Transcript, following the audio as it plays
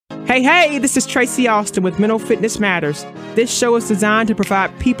Hey, this is Tracy Austin with Mental Fitness Matters. This show is designed to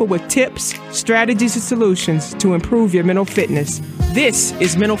provide people with tips, strategies, and solutions to improve your mental fitness. This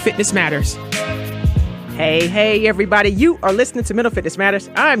is Mental Fitness Matters. Hey, everybody. You are listening to Mental Fitness Matters.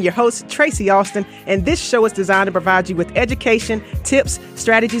 I'm your host, Tracy Austin, and this show is designed to provide you with education, tips,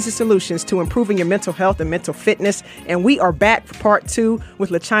 strategies, and solutions to improving your mental health and mental fitness. And we are back for part 2 with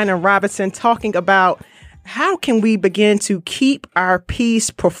LaChina Robinson talking about how can we begin to keep our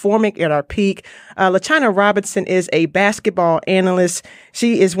peace, performing at our peak. LaChina Robinson is a basketball analyst.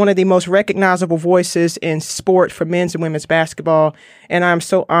 She is one of the most recognizable voices in sport for men's and women's basketball. And I'm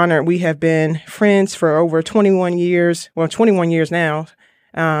so honored. We have been friends for over 21 years now.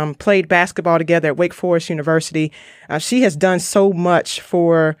 Played basketball together at Wake Forest University. She has done so much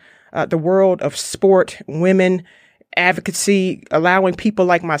for the world of sport, women, advocacy, allowing people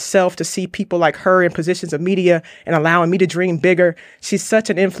like myself to see people like her in positions of media and allowing me to dream bigger. She's such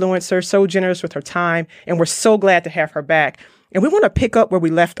an influencer, so generous with her time, and we're so glad to have her back. And we want to pick up where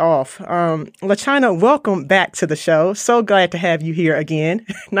we left off. LaChina, welcome back to the show. So glad to have you here again.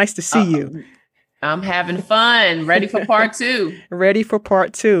 Nice to see you. I'm having fun. Ready for part 2. Ready for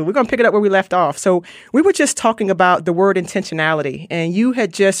part 2. We're going to pick it up where we left off. So we were just talking about the word intentionality, and you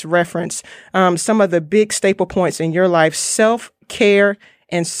had just referenced some of the big staple points in your life: self-care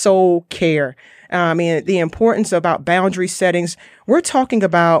and soul care. The importance about boundary settings. We're talking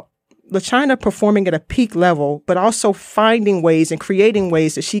about LaChina performing at a peak level, but also finding ways and creating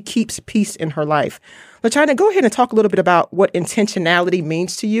ways that she keeps peace in her life. LaChina, go ahead and talk a little bit about what intentionality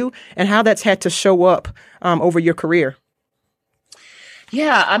means to you and how that's had to show up over your career.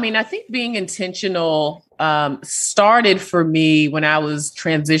 Yeah, I think being intentional started for me when I was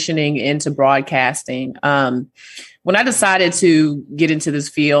transitioning into broadcasting. When I decided to get into this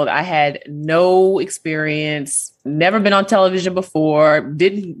field, I had no experience, never been on television before,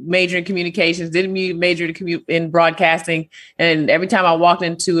 didn't major in communications, didn't major in broadcasting. And every time I walked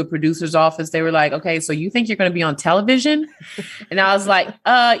into a producer's office, they were like, okay, so you think you're going to be on television? And I was like,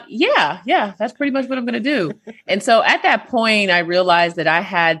 yeah, that's pretty much what I'm going to do. And so at that point, I realized that I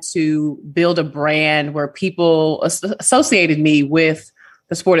had to build a brand where people associated me with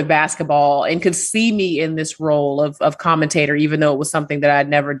the sport of basketball and could see me in this role of commentator, even though it was something that I'd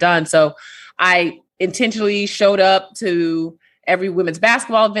never done. So I intentionally showed up to every women's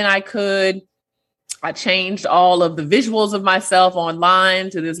basketball event I could. I changed all of the visuals of myself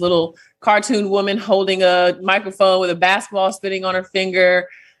online to this little cartoon woman holding a microphone with a basketball spinning on her finger.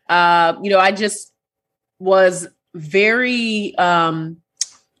 I just was very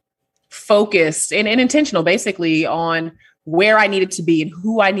focused and intentional, basically, on where I needed to be and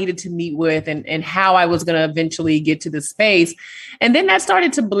who I needed to meet with and how I was going to eventually get to this space. And then that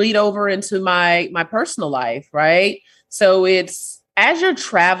started to bleed over into my personal life, right? So it's, as you're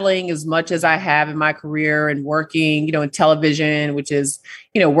traveling as much as I have in my career and working, in television, which is,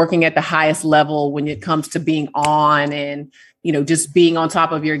 working at the highest level when it comes to being on and, just being on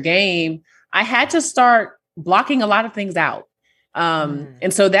top of your game, I had to start blocking a lot of things out.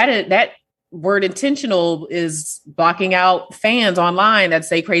 And so that word intentional is blocking out fans online that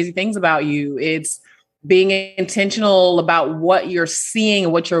say crazy things about you. It's being intentional about what you're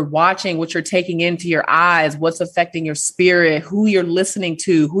seeing, what you're watching, what you're taking into your eyes, what's affecting your spirit, who you're listening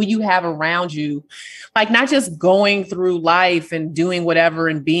to, who you have around you. Like, not just going through life and doing whatever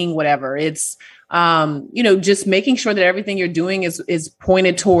and being whatever. It's, just making sure that everything you're doing is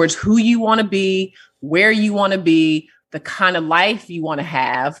pointed towards who you want to be, where you want to be, the kind of life you want to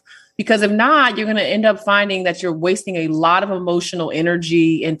have. Because if not, you're going to end up finding that you're wasting a lot of emotional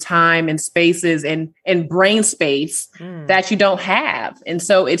energy and time and spaces and brain space that you don't have. And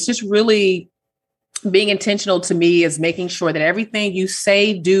so it's just really being intentional to me is making sure that everything you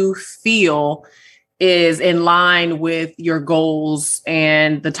say, do, feel is in line with your goals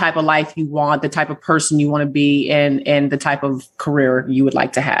and the type of life you want, the type of person you want to be, and the type of career you would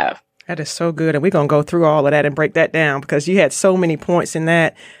like to have. That is so good. And we're going to go through all of that and break that down because you had so many points in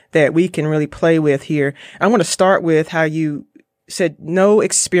that we can really play with here. I want to start with how you said no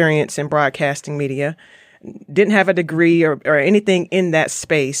experience in broadcasting media, didn't have a degree or anything in that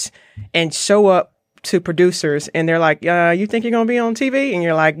space, and show up to producers and they're like, you think you're going to be on TV? And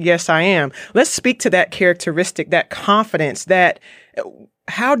you're like, yes, I am. Let's speak to that characteristic, that confidence,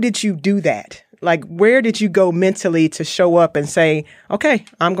 how did you do that? Like, where did you go mentally to show up and say, okay,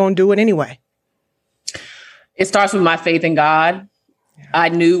 I'm going to do it anyway? It starts with my faith in God. Yeah. I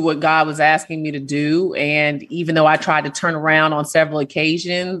knew what God was asking me to do. And even though I tried to turn around on several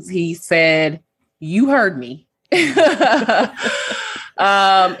occasions, he said, you heard me. And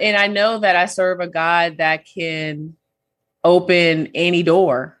I know that I serve a God that can open any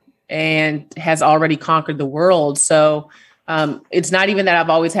door. and has already conquered the world. So it's not even that I've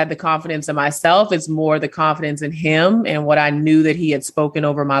always had the confidence in myself. It's more the confidence in him and what I knew that he had spoken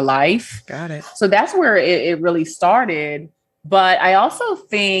over my life. Got it. So that's where it really started. But I also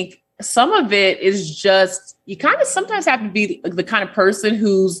think some of it is just, you kind of sometimes have to be the kind of person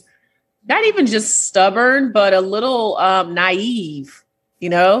who's not even just stubborn, but a little naive,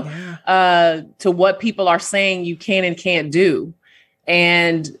 to what people are saying you can and can't do.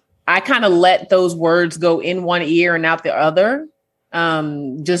 And I kind of let those words go in one ear and out the other.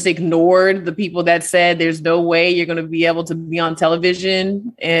 Just ignored the people that said there's no way you're going to be able to be on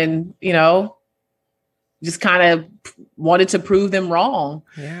television, and, just kind of wanted to prove them wrong.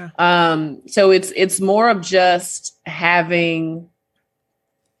 Yeah. So it's more of just having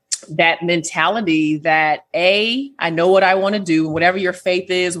that mentality that I know what I want to do, whatever your faith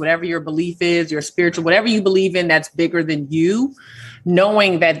is, whatever your belief is, your spiritual, whatever you believe in, that's bigger than you,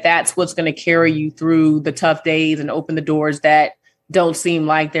 knowing that that's what's going to carry you through the tough days and open the doors that don't seem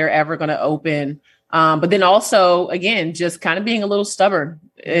like they're ever going to open. But then also, again, just kind of being a little stubborn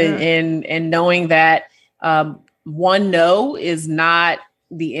and knowing that one no is not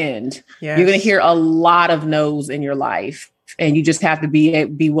the end. Yes. You're going to hear a lot of no's in your life. And you just have to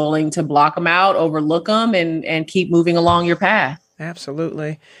be willing to block them out, overlook them, and keep moving along your path.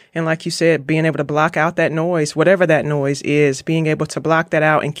 Absolutely. And like you said, being able to block out that noise, whatever that noise is, being able to block that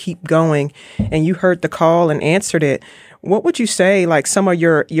out and keep going. And you heard the call and answered it. What would you say, like, some of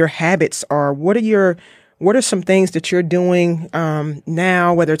your habits are? What are some things that you're doing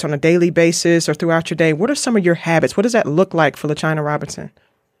now, whether it's on a daily basis or throughout your day? What are some of your habits? What does that look like for LaChina Robinson?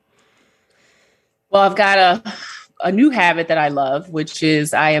 Well, I've got a new habit that I love, which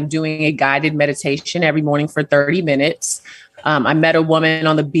is I am doing a guided meditation every morning for 30 minutes. I met a woman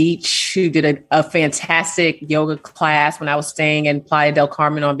on the beach who did a fantastic yoga class when I was staying in Playa del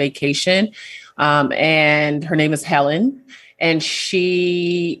Carmen on vacation. And her name is Helen. And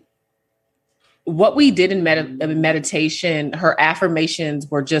what we did in meditation, her affirmations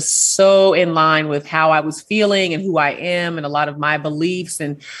were just so in line with how I was feeling and who I am and a lot of my beliefs.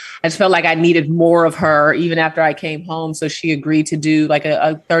 And I just felt like I needed more of her even after I came home. So she agreed to do like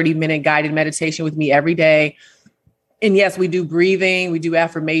a 30-minute guided meditation with me every day. And yes, we do breathing, we do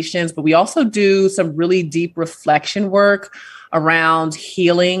affirmations, but we also do some really deep reflection work around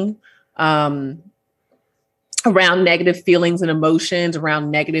healing, around negative feelings and emotions, around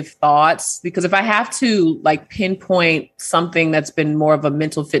negative thoughts. Because if I have to like pinpoint something that's been more of a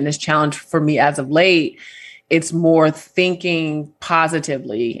mental fitness challenge for me as of late, it's more thinking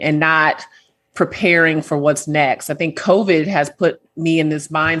positively and not preparing for what's next. I think COVID has put me in this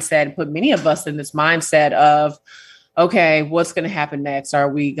mindset, put many of us in this mindset of, okay, what's going to happen next? Are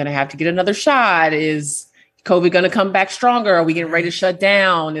we going to have to get another shot? Is COVID going to come back stronger? Are we getting ready to shut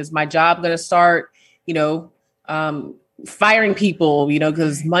down? Is my job going to start, firing people,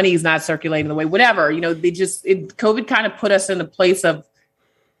 because money is not circulating the way, whatever, COVID kind of put us in a place of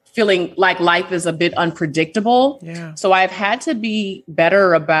feeling like life is a bit unpredictable. Yeah. So I've had to be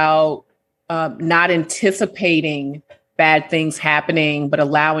better about not anticipating bad things happening, but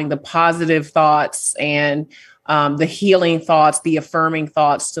allowing the positive thoughts and the healing thoughts, the affirming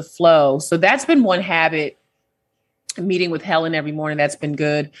thoughts to flow. So that's been one habit. Meeting with Helen every morning, that's been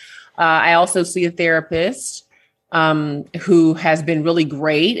good. I also see a therapist who has been really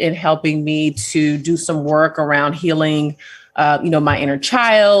great in helping me to do some work around healing, my inner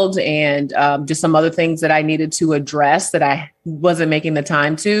child and just some other things that I needed to address that I wasn't making the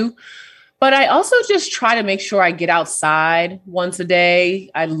time to. But I also just try to make sure I get outside once a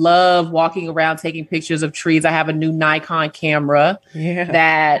day. I love walking around, taking pictures of trees. I have a new Nikon camera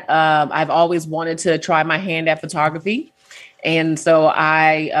that I've always wanted to try my hand at photography. And so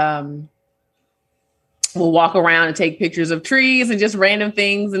I will walk around and take pictures of trees and just random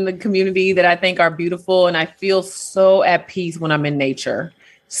things in the community that I think are beautiful. And I feel so at peace when I'm in nature,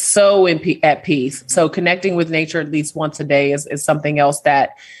 at peace. So connecting with nature at least once a day is something else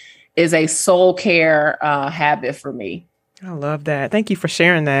that is a soul care habit for me. I love that. Thank you for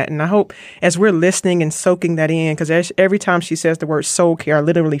sharing that. And I hope as we're listening and soaking that in, because every time she says the word soul care, I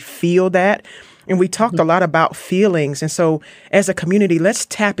literally feel that. And we talked a lot about feelings. And so as a community, let's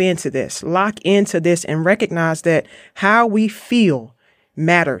tap into this, lock into this, and recognize that how we feel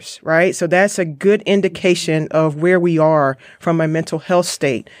matters, right? So that's a good indication of where we are from a mental health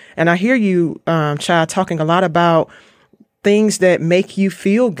state. And I hear you, Chai, talking a lot about things that make you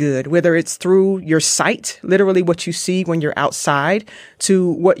feel good, whether it's through your sight, literally what you see when you're outside,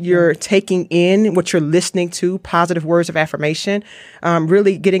 to what you're taking in, what you're listening to, positive words of affirmation,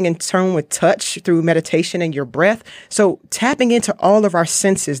 really getting in tune with touch through meditation and your breath. So tapping into all of our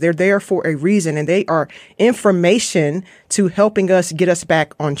senses, they're there for a reason, and they are information to helping us get us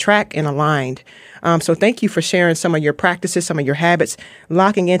back on track and aligned. So thank you for sharing some of your practices, some of your habits,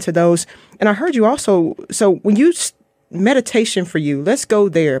 locking into those. And I heard you also, so when you meditation for you, let's go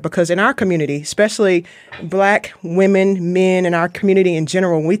there, because in our community, especially Black women, men, in our community in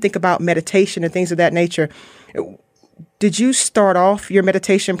general, when we think about meditation and things of that nature, did you start off your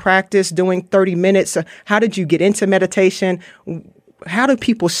meditation practice doing 30 minutes? How did you get into meditation? How do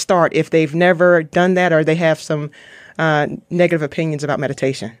people start if they've never done that or they have some negative opinions about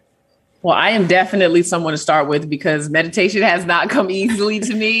meditation? Well, I am definitely someone to start with because meditation has not come easily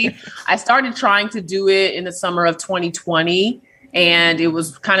to me. I started trying to do it in the summer of 2020, and it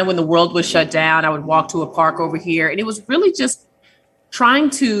was kind of when the world was shut down. I would walk to a park over here, and it was really just trying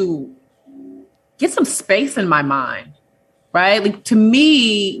to get some space in my mind, right? Like, to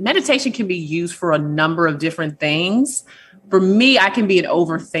me, meditation can be used for a number of different things. For me, I can be an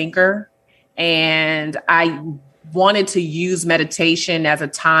overthinker, and I wanted to use meditation as a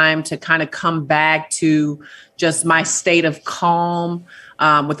time to kind of come back to just my state of calm,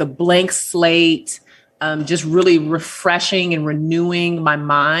 with a blank slate, just really refreshing and renewing my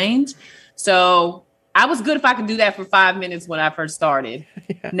mind. So I was good if I could do that for 5 minutes when I first started.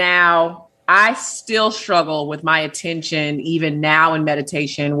 Yeah. Now, I still struggle with my attention, even now in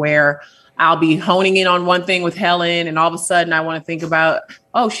meditation, where I'll be honing in on one thing with Helen, and all of a sudden I want to think about,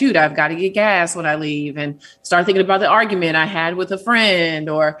 oh, shoot, I've got to get gas when I leave, and start thinking about the argument I had with a friend,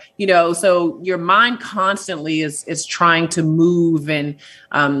 or, so your mind constantly is trying to move and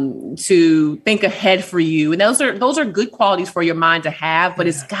to think ahead for you. And those are good qualities for your mind to have, but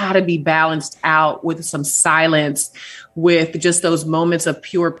it's got to be balanced out with some silence, with just those moments of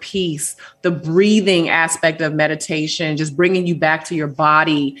pure peace, the breathing aspect of meditation, just bringing you back to your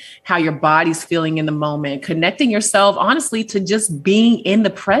body, how your body's feeling in the moment, connecting yourself, honestly, to just being in the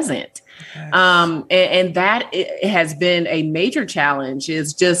present. Yes. And that it has been a major challenge,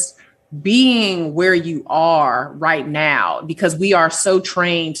 is just being where you are right now, because we are so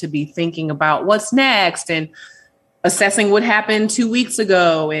trained to be thinking about what's next and assessing what happened 2 weeks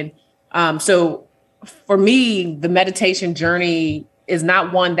ago. And so for me, the meditation journey is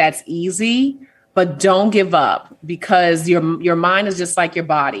not one that's easy, but don't give up, because your mind is just like your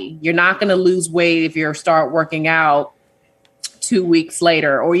body. You're not going to lose weight if you start working out 2 weeks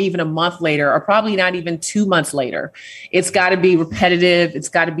later, or even a month later, or probably not even 2 months later. It's got to be repetitive. It's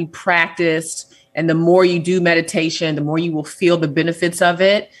got to be practiced. And the more you do meditation, the more you will feel the benefits of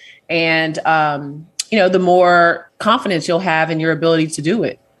it. And, the more confidence you'll have in your ability to do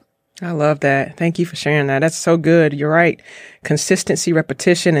it. I love that. Thank you for sharing that. That's so good. You're right. Consistency,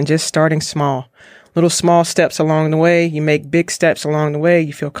 repetition, and just starting small. Little small steps along the way. You make big steps along the way.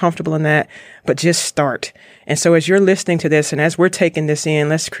 You feel comfortable in that, but just start. And so as you're listening to this and as we're taking this in,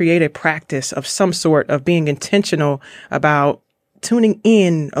 let's create a practice of some sort of being intentional about tuning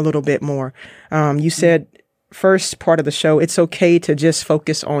in a little bit more. You said first part of the show, it's okay to just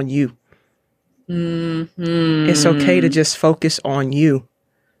focus on you. Mm-hmm. It's okay to just focus on you.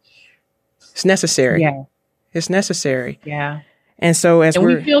 It's necessary. Yeah. It's necessary. Yeah. And so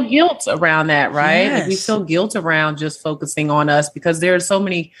we feel guilt around that, right? Yes. Like, we feel guilt around just focusing on us, because there are so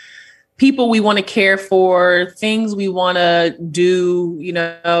many people we want to care for, things we want to do.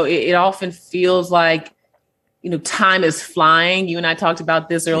 It often feels like, time is flying. You and I talked about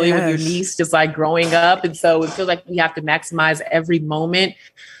this earlier with your niece, just like growing up. And so it feels like we have to maximize every moment.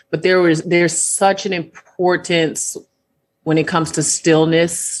 But there's such an importance when it comes to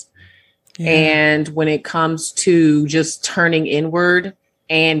stillness. Yeah. And when it comes to just turning inward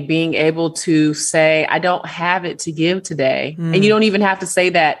and being able to say, I don't have it to give today. And you don't even have to say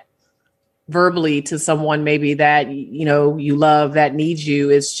that verbally to someone maybe that, you love, that needs you.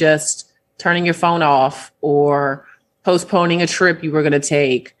 It's just turning your phone off, or postponing a trip you were going to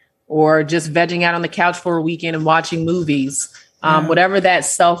take, or just vegging out on the couch for a weekend and watching movies. Whatever that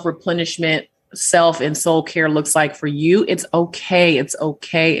self-replenishment, self and soul care looks like for you, it's okay. It's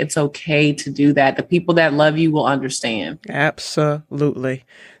okay. It's okay to do that. The people that love you will understand. Absolutely.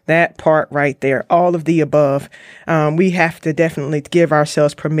 That part right there, all of the above. We have to definitely give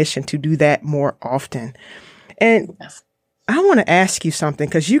ourselves permission to do that more often. And yes. I want to ask you something,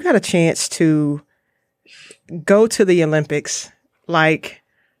 because you got a chance to go to the Olympics. Like,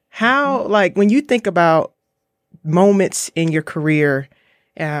 when you think about moments in your career,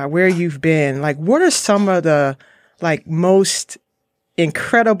 where you've been, like, what are some of the like most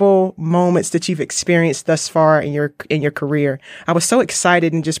incredible moments that you've experienced thus far in your career? I was so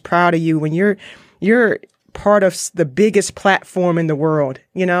excited and just proud of you when you're part of the biggest platform in the world,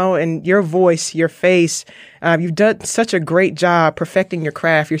 and your voice, your face, you've done such a great job perfecting your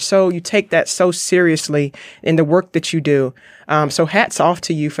craft. You take that so seriously in the work that you do. So hats off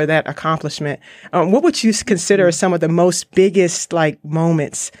to you for that accomplishment. What would you consider some of the most biggest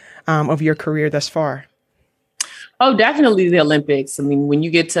moments of your career thus far? Oh, definitely the Olympics. I mean, when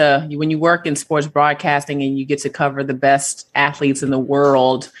you work in sports broadcasting and you get to cover the best athletes in the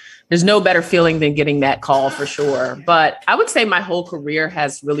world, there's no better feeling than getting that call for sure. But I would say my whole career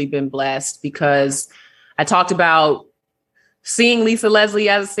has really been blessed because I talked about seeing Lisa Leslie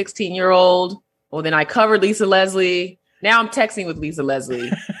as a 16-year-old. Well, then I covered Lisa Leslie. Now I'm texting with Lisa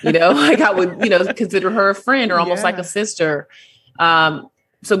Leslie, I would, consider her a friend or almost like a sister.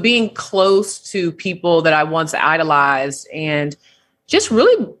 So being close to people that I once idolized and just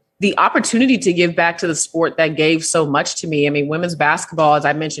really the opportunity to give back to the sport that gave so much to me. I mean, women's basketball, as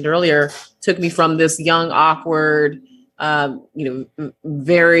I mentioned earlier, took me from this young, awkward,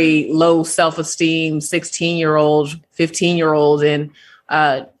 very low self-esteem, 16-year-old, 15-year-old, and,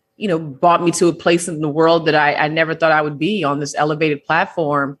 brought me to a place in the world that I never thought I would be on this elevated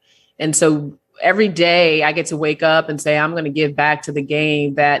platform. And so every day I get to wake up and say, I'm going to give back to the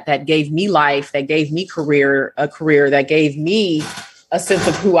game that gave me life, that gave me a career, that gave me a sense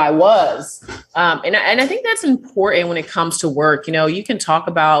of who I was. And I think that's important when it comes to work. You can talk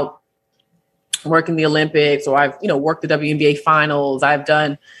about working the Olympics, or I've, worked the WNBA finals. I've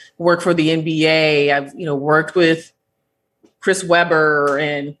done work for the NBA. I've, worked with Chris Webber.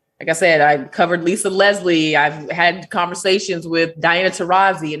 And like I said, I covered Lisa Leslie. I've had conversations with Diana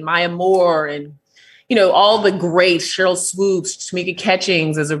Taurasi and Maya Moore and, all the greats, Cheryl Swoops, Tamika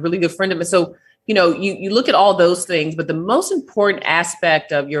Catchings is a really good friend of mine. So, you look at all those things, but the most important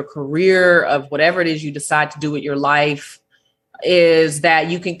aspect of your career, of whatever it is you decide to do with your life, is that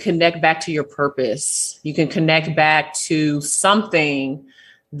you can connect back to your purpose. You can connect back to something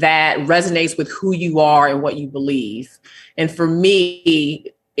that resonates with who you are and what you believe. And for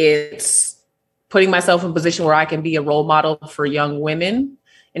me, it's putting myself in a position where I can be a role model for young women,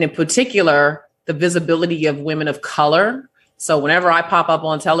 and in particular, the visibility of women of color. So whenever I pop up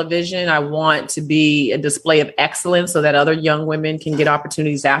on television, I want to be a display of excellence so that other young women can get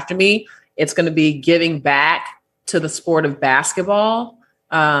opportunities after me. It's going to be giving back to the sport of basketball.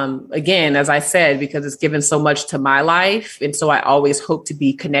 Again, as I said, because it's given so much to my life. And so I always hope to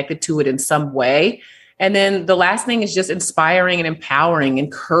be connected to it in some way. And then the last thing is just inspiring and empowering,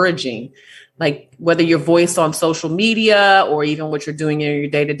 encouraging, like whether your voice on social media or even what you're doing in your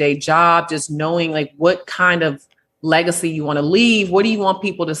day-to-day job, just knowing like what kind of legacy you want to leave. What do you want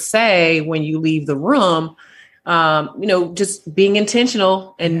people to say when you leave the room? Just being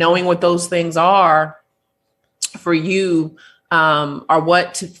intentional and knowing what those things are for you are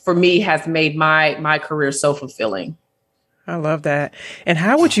what, for me, has made my career so fulfilling. I love that. And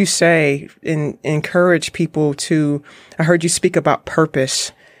how would you say and encourage people to, I heard you speak about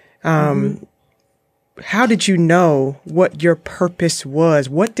purpose. How did you know what your purpose was?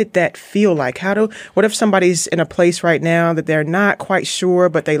 What did that feel like? What if somebody's in a place right now that they're not quite sure,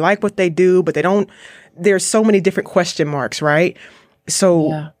 but they like what they do, but there's so many different question marks, right?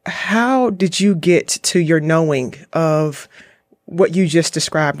 So How did you get to your knowing of what you just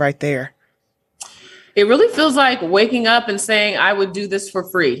described right there? It really feels like waking up and saying, I would do this for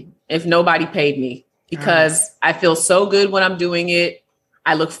free if nobody paid me, because I feel so good when I'm doing it.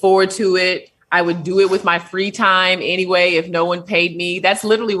 I look forward to it. I would do it with my free time anyway if no one paid me. That's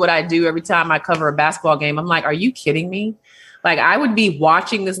literally what I do every time I cover a basketball game. I'm like, are you kidding me? Like, I would be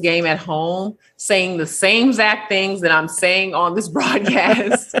watching this game at home, saying the same exact things that I'm saying on this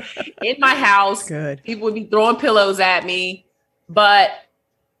broadcast in my house. Good. People would be throwing pillows at me.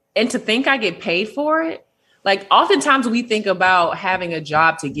 And to think I get paid for it, like oftentimes we think about having a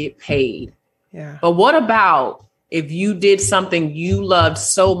job to get paid. Yeah. But what about if you did something you loved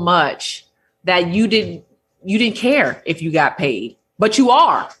so much that you didn't care if you got paid, but you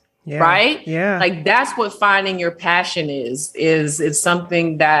are, right? Yeah. Like that's what finding your passion is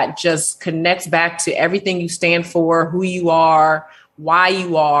something that just connects back to everything you stand for, who you are, why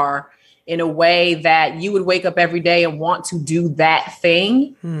you are, in a way that you would wake up every day and want to do that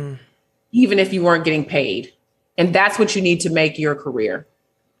thing, even if you weren't getting paid. And that's what you need to make your career.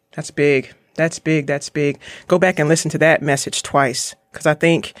 That's big. That's big. That's big. Go back and listen to that message twice. Because I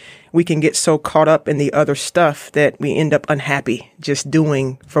think we can get so caught up in the other stuff that we end up unhappy just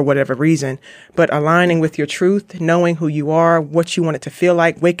doing for whatever reason. But aligning with your truth, knowing who you are, what you want it to feel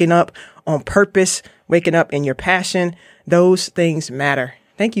like, waking up on purpose, waking up in your passion, those things matter.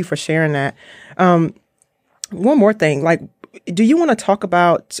 Thank you for sharing that. One more thing, like, do you want to talk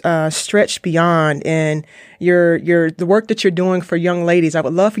about Stretch Beyond and the work that you're doing for young ladies? I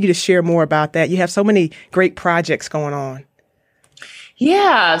would love for you to share more about that. You have so many great projects going on.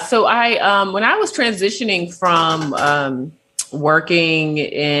 Yeah. So when I was transitioning from working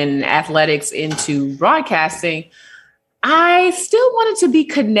in athletics into broadcasting, I still wanted to be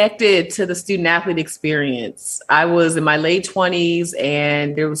connected to the student athlete experience. I was in my late 20s,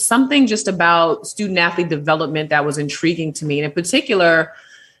 and there was something just about student athlete development that was intriguing to me. And in particular,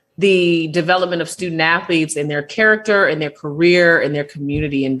 the development of student athletes in their character and their career and their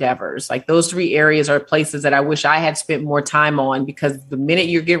community endeavors. Like, those three areas are places that I wish I had spent more time on, because the minute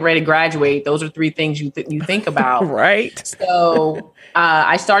you get ready to graduate, those are three things you think about. Right. So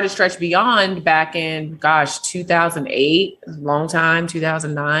I started Stretch Beyond back in, 2008, a long time,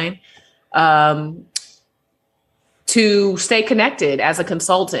 2009, to stay connected as a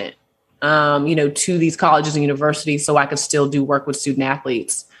consultant, to these colleges and universities so I could still do work with student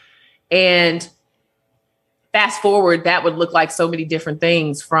athletes. And fast forward, that would look like so many different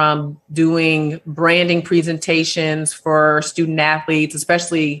things, from doing branding presentations for student athletes,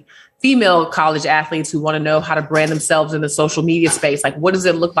 especially female college athletes who want to know how to brand themselves in the social media space. Like, what does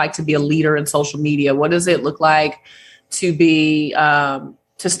it look like to be a leader in social media? What does it look like to be,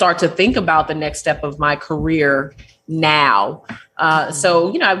 to start to think about the next step of my career now?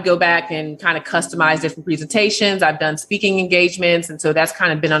 So I would go back and kind of customize different presentations. I've done speaking engagements. And so that's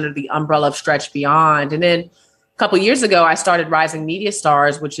kind of been under the umbrella of Stretch Beyond. And then a couple of years ago, I started Rising Media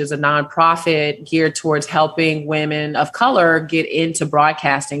Stars, which is a nonprofit geared towards helping women of color get into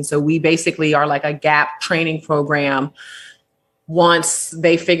broadcasting. So we basically are like a gap training program. Once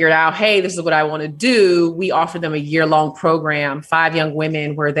they figured out, hey, this is what I want to do, we offer them a year-long program, 5 young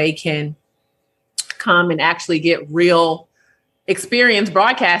women, where they can come and actually get real experience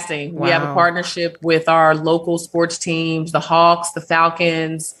broadcasting. Wow. We have a partnership with our local sports teams, the Hawks, the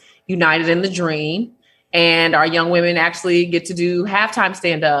Falcons, United and the Dream. And our young women actually get to do halftime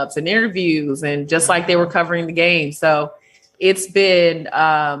stand-ups and interviews, and just like they were covering the game. So it's been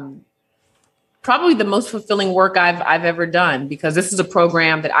probably the most fulfilling work I've ever done, because this is a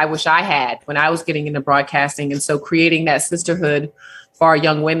program that I wish I had when I was getting into broadcasting. And so creating that sisterhood for our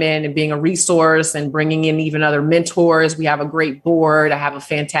young women and being a resource and bringing in even other mentors. We have a great board. I have a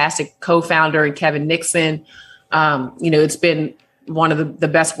fantastic co-founder in Kevin Nixon. It's been one of the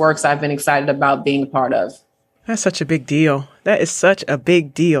best works I've been excited about being a part of. That's such a big deal. That is such a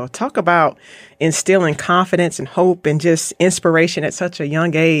big deal. Talk about instilling confidence and hope and just inspiration at such a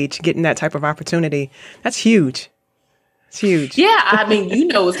young age, getting that type of opportunity. That's huge. It's huge. Yeah. I mean,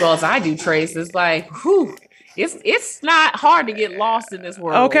 as well as I do, Trace. It's like, whew. It's not hard to get lost in this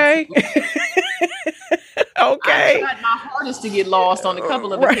world. Okay. Okay. I tried my hardest to get lost on a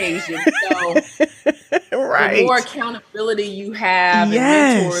couple of occasions. So right. The more accountability you have, and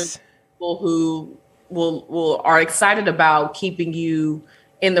mentors, people who are excited about keeping you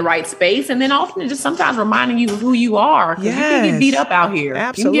in the right space, and then often just sometimes reminding you of who you are. Because you can get beat up out here.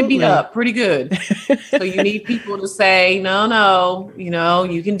 Absolutely. You can get beat up pretty good. So you need people to say, no,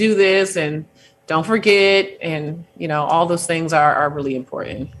 you can do this, and don't forget. And, all those things are really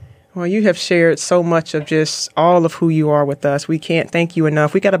important. Well, you have shared so much of just all of who you are with us. We can't thank you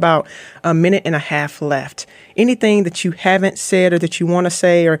enough. We got about a minute and a half left. Anything that you haven't said or that you want to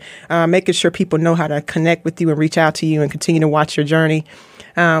say, or making sure people know how to connect with you and reach out to you and continue to watch your journey?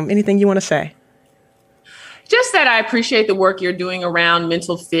 Anything you want to say? Just that I appreciate the work you're doing around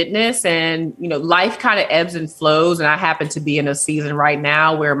mental fitness, and, life kind of ebbs and flows. And I happen to be in a season right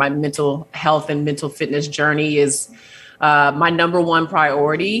now where my mental health and mental fitness journey is my number one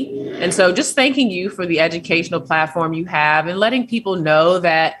priority. And so just thanking you for the educational platform you have, and letting people know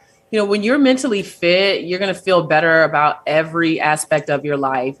that, when you're mentally fit, you're going to feel better about every aspect of your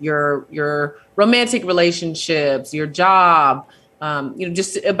life, your romantic relationships, your job,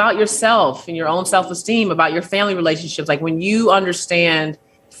 just about yourself and your own self-esteem, about your family relationships. Like, when you understand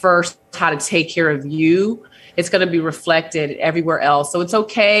first how to take care of you, it's going to be reflected everywhere else. So it's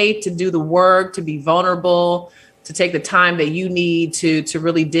okay to do the work, to be vulnerable, to take the time that you need to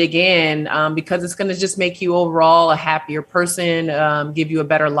really dig in, because it's going to just make you overall a happier person, give you a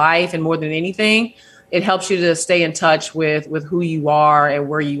better life. And more than anything, it helps you to stay in touch with who you are and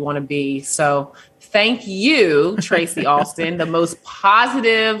where you want to be. So thank you, Tracy Alston, the most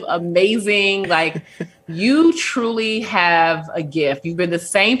positive, amazing, You truly have a gift. You've been the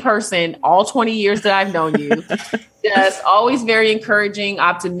same person all 20 years that I've known you. Just always very encouraging,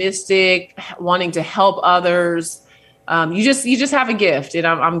 optimistic, wanting to help others. You just have a gift, and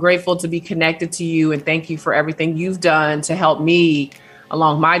I'm grateful to be connected to you. And thank you for everything you've done to help me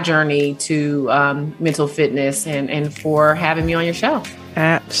along my journey to mental fitness, and for having me on your show.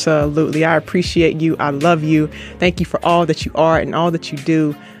 Absolutely. I appreciate you. I love you. Thank you for all that you are and all that you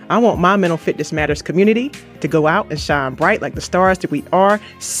do. I want my Mental Fitness Matters community to go out and shine bright like the stars that we are.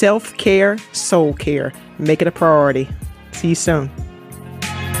 Self-care, soul care. Make it a priority. See you soon.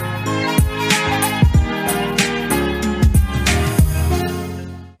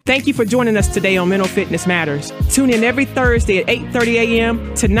 Thank you for joining us today on Mental Fitness Matters. Tune in every Thursday at 8:30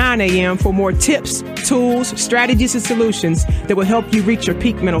 a.m. to 9 a.m. for more tips, tools, strategies, and solutions that will help you reach your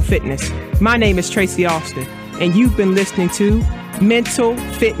peak mental fitness. My name is Tracy Austin, and you've been listening to Mental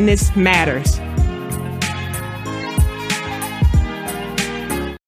Fitness Matters.